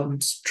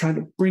 everyone's trying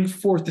to bring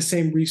forth the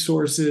same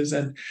resources.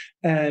 And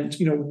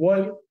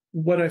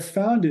what I've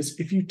found is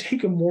if you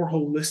take a more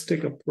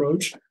holistic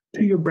approach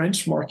to your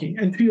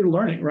benchmarking and to your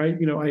learning, right?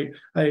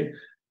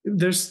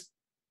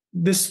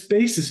 This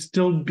space is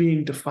still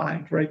being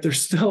defined, right? There's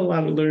still a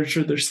lot of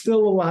literature. There's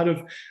still a lot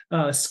of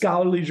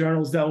scholarly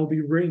journals that will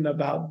be written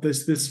about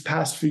this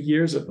past few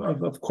years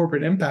of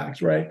corporate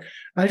impact, right?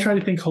 I try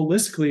to think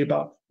holistically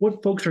about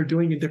what folks are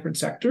doing in different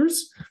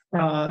sectors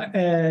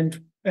and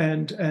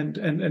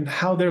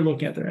how they're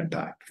looking at their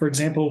impact. For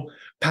example,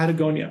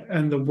 Patagonia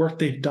and the work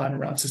they've done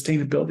around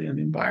sustainability and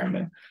the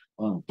environment.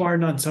 Bar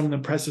none, some of the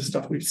impressive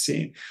stuff we've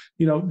seen.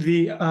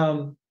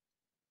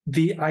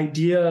 The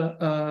idea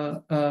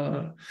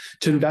to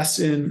invest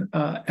in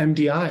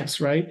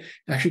MDIs, right,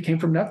 actually came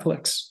from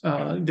Netflix.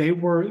 They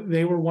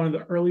were one of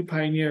the early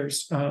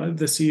pioneers,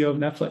 the CEO of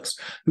Netflix,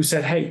 who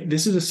said, "Hey,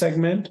 this is a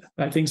segment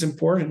I think is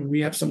important.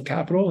 We have some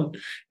capital,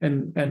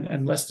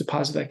 and let's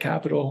deposit that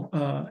capital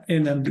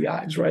in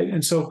MDIs, right?"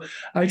 And so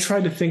I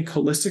try to think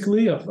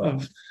holistically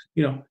of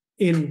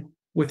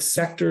with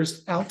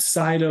sectors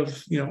outside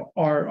of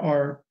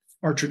our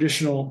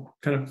traditional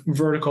kind of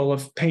vertical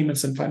of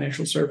payments and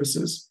financial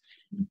services.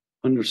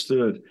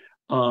 Understood.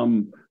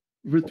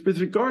 With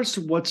regards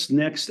to what's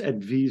next at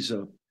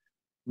Visa,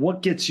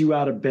 what gets you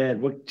out of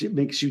bed? What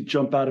makes you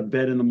jump out of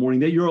bed in the morning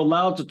that you're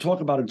allowed to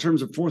talk about in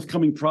terms of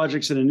forthcoming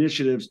projects and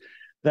initiatives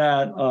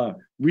that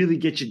really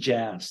get you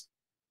jazzed?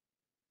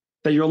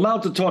 That you're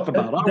allowed to talk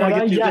about.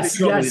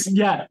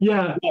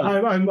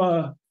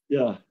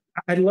 Yeah.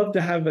 I'd love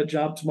to have a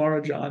job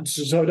tomorrow, John.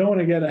 So I don't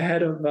want to get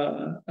ahead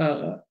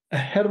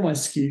of my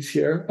skis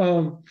here.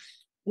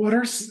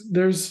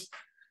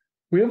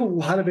 We have a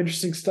lot of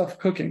interesting stuff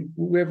cooking.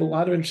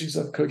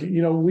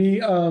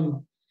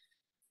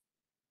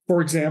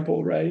 For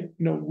example, right?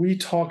 We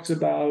talked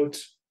about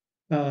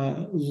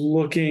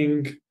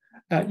looking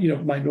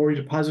at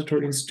minority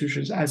depository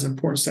institutions as an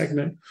important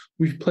segment.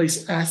 We've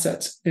placed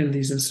assets in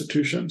these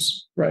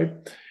institutions, right?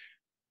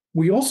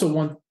 We also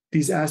want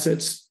these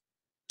assets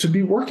to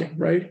be working,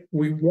 right?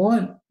 We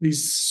want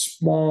these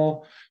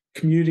small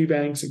community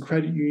banks and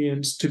credit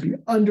unions to be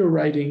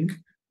underwriting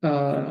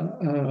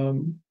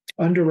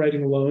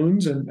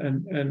loans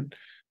and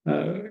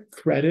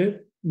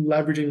credit,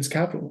 leveraging this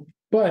capital,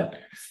 but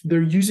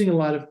they're using a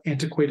lot of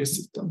antiquated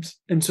systems.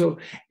 And so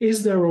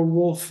is there a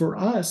role for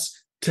us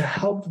to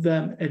help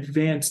them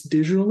advance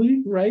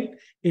digitally, right,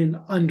 in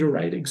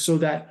underwriting so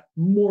that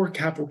more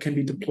capital can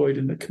be deployed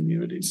in the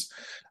communities?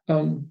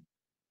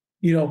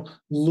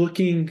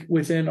 Looking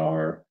within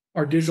our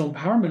digital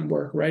empowerment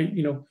work, right,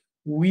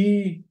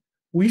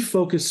 we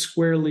focus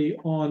squarely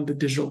on the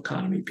digital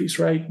economy piece,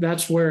 right?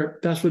 That's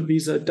what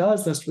Visa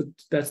does.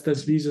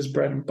 That's Visa's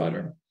bread and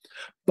butter.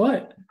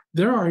 But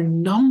there are a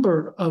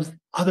number of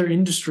other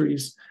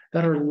industries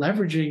that are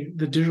leveraging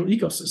the digital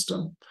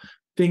ecosystem.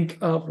 Think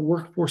of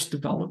workforce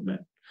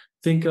development.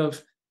 Think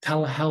of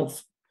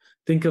telehealth.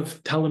 Think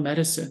of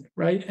telemedicine,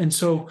 right? And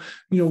so,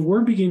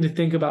 we're beginning to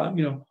think about,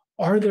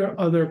 are there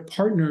other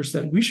partners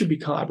that we should be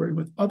collaborating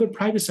with, other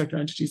private sector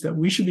entities that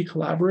we should be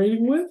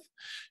collaborating with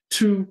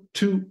to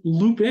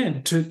loop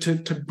in,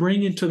 to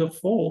bring into the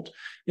fold,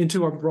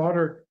 into our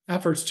broader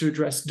efforts to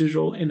address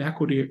digital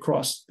inequity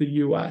across the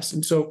U.S.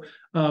 And so,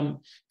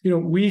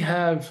 we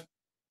have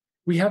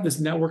this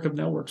network of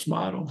networks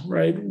model,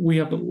 right? We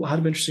have a lot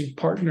of interesting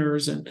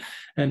partners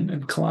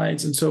and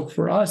clients, and so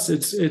for us,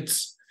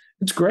 it's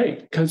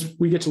great because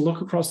we get to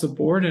look across the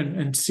board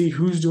and see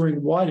who's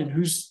doing what and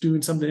who's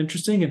doing something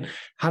interesting, and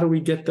how do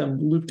we get them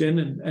looped in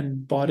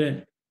and bought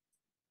in.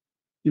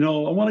 I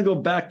want to go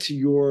back to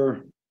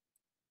your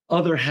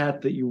other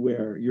hat that you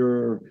wear,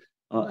 your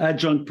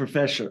adjunct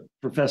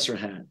professor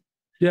hat.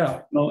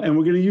 Yeah. And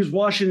we're going to use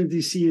Washington,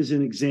 D.C. as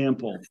an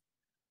example.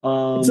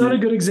 It's not a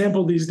good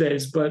example these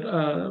days, but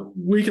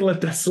we can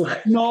let that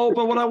slide. No,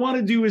 but what I want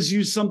to do is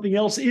use something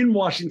else in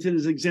Washington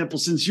as an example,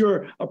 since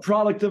you're a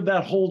product of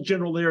that whole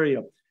general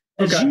area.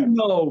 As you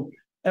know,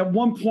 at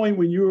one point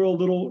when you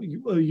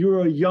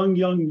were a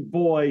young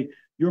boy,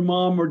 your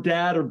mom or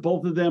dad or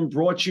both of them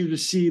brought you to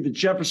see the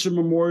Jefferson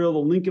Memorial, the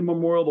Lincoln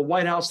Memorial, the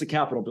White House, the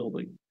Capitol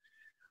building.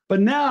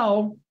 But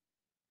now,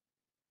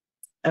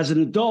 as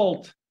an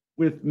adult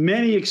with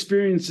many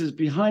experiences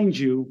behind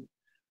you,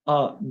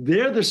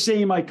 they're the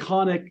same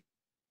iconic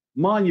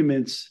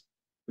monuments,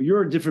 but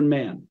you're a different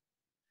man.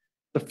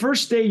 The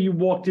first day you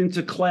walked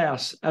into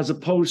class, as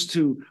opposed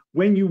to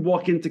when you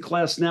walk into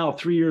class now,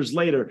 3 years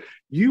later,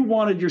 you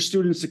wanted your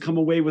students to come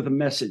away with a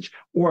message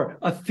or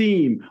a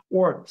theme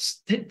or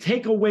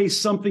take away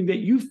something that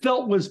you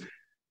felt was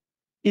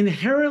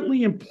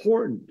inherently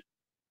important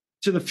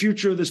to the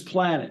future of this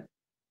planet,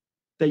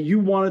 that you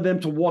wanted them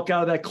to walk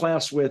out of that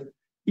class with,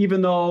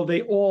 even though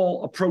they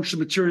all approach the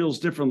materials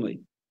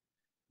differently.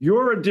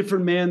 You're a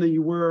different man than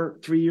you were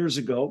 3 years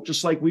ago,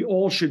 just like we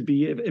all should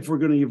be if we're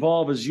going to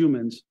evolve as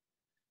humans.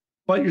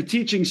 But you're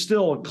teaching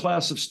still a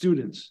class of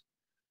students.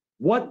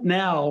 What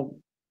now,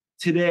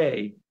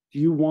 today, do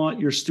you want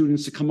your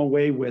students to come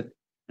away with?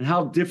 And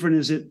how different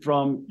is it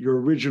from your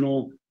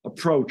original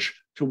approach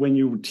to when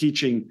you were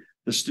teaching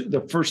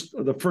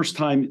the first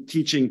time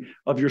teaching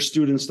of your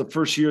students, the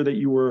first year that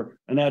you were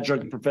an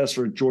adjunct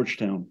professor at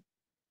Georgetown?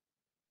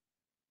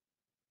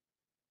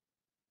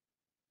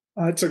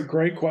 That's a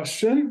great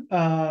question.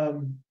 I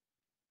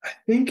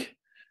think,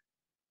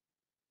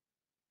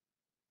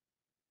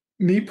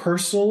 me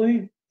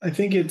personally, I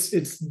think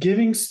it's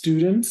giving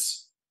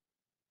students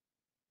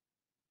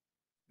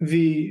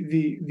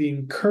the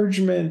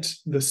encouragement,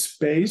 the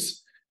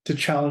space to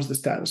challenge the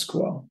status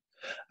quo.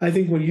 I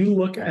think when you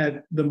look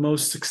at the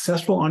most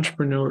successful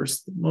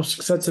entrepreneurs, the most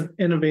successful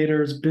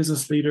innovators,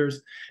 business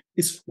leaders,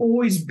 it's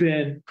always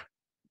been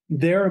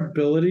their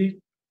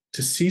ability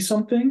to see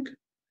something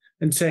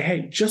and say,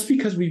 hey, just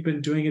because we've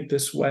been doing it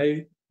this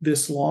way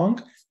this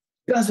long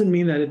doesn't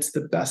mean that it's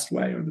the best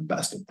way or the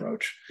best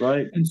approach.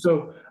 Right. And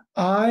so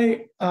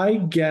I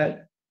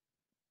get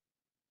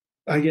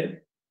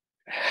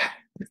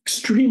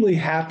extremely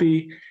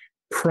happy,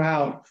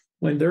 proud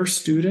when there are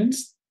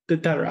students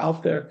that are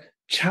out there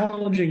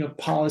challenging a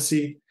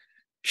policy,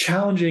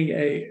 challenging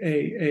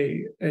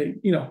a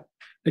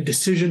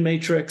decision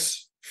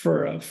matrix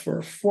for a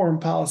foreign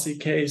policy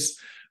case,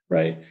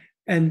 right?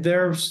 And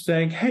they're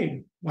saying,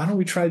 hey, why don't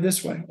we try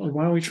this way? Or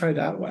why don't we try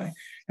that way?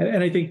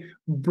 And I think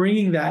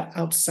bringing that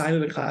outside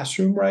of the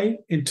classroom, right,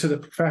 into the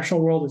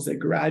professional world as they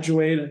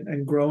graduate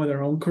and grow in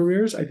their own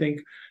careers, I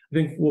think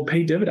will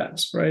pay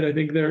dividends, right? I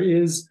think there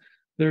is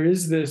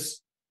this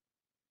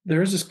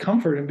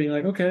comfort in being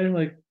like, okay,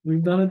 like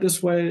we've done it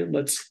this way,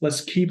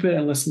 let's keep it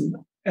and let's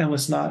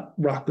not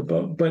rock the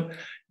boat. But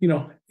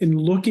in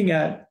looking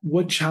at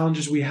what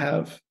challenges we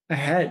have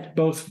ahead,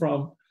 both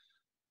from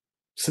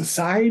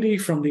society,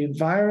 from the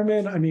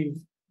environment, I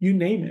mean, you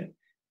name it,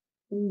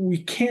 we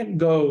can't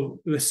go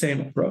the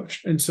same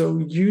approach. And so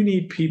you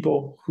need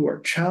people who are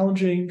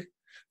challenging,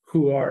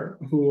 who are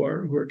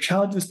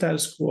challenging the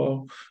status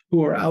quo,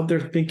 who are out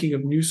there thinking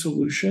of new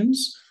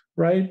solutions,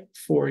 right,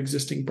 for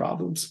existing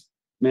problems.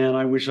 Man,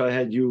 I wish I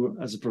had you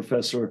as a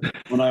professor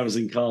when I was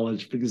in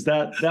college, because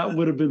that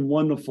would have been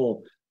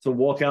wonderful to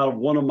walk out of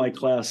one of my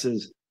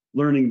classes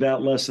learning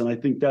that lesson. I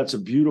think that's a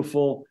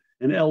beautiful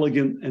and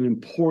elegant and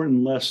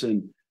important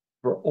lesson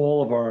for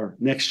all of our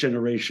next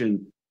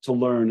generation to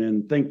learn.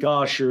 And thank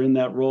gosh you're in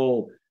that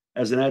role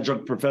as an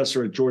adjunct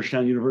professor at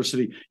Georgetown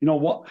University. You know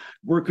what,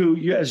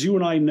 Worku, as you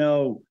and I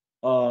know,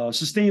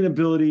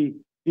 sustainability,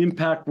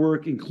 impact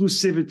work,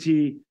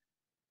 inclusivity,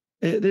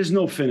 there's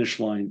no finish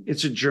line.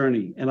 It's a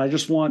journey. And I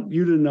just want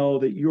you to know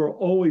that you're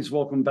always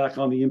welcome back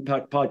on the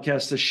Impact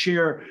Podcast to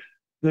share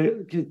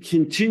the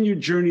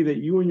continued journey that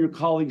you and your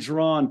colleagues are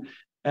on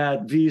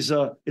at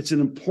Visa. It's an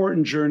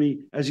important journey.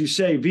 As you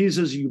say,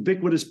 Visa is a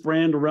ubiquitous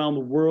brand around the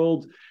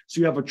world. So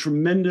you have a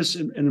tremendous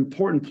and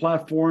important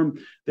platform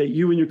that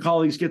you and your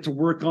colleagues get to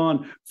work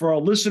on. For our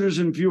listeners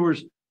and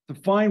viewers, to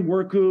find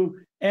Worku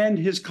and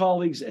his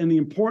colleagues and the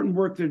important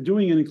work they're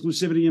doing in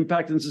inclusivity,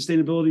 impact, and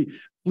sustainability,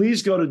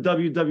 please go to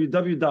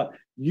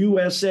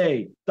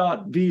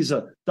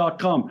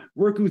www.usa.visa.com.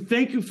 Worku,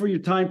 thank you for your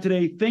time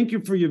today. Thank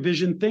you for your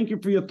vision. Thank you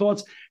for your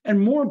thoughts.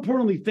 And more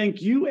importantly,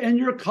 thank you and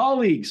your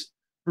colleagues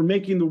for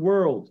making the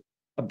world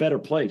a better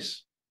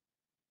place.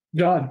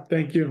 John,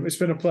 thank you. It's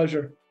been a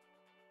pleasure.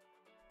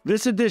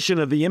 This edition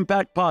of the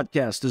Impact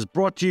Podcast is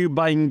brought to you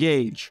by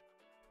Engage.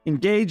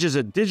 Engage is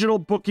a digital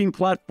booking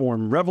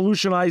platform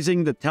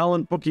revolutionizing the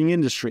talent booking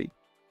industry.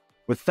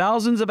 With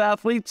thousands of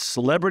athletes,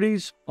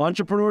 celebrities,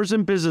 entrepreneurs,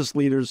 and business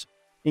leaders,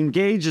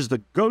 Engage is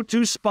the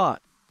go-to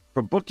spot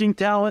for booking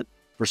talent,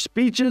 for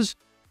speeches,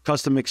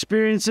 custom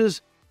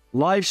experiences,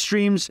 live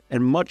streams,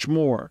 and much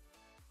more.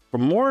 For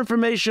more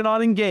information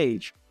on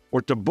Engage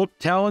or to book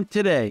talent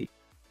today,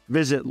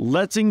 visit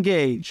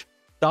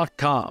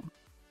letsengage.com.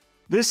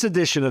 This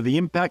edition of the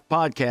Impact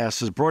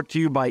Podcast is brought to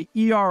you by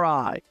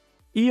ERI.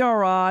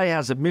 ERI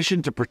has a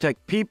mission to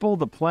protect people,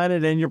 the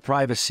planet, and your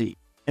privacy,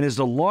 and is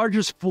the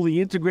largest fully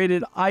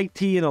integrated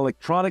IT and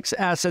electronics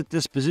asset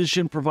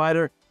disposition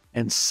provider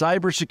and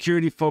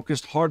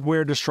cybersecurity-focused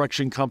hardware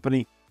destruction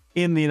company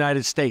in the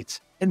United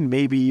States, and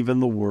maybe even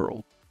the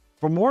world.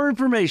 For more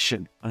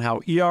information on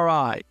how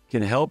ERI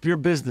can help your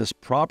business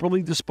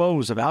properly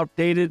dispose of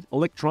outdated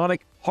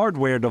electronic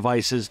hardware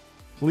devices,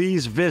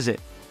 please visit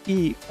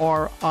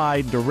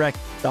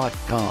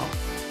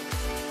eridirect.com.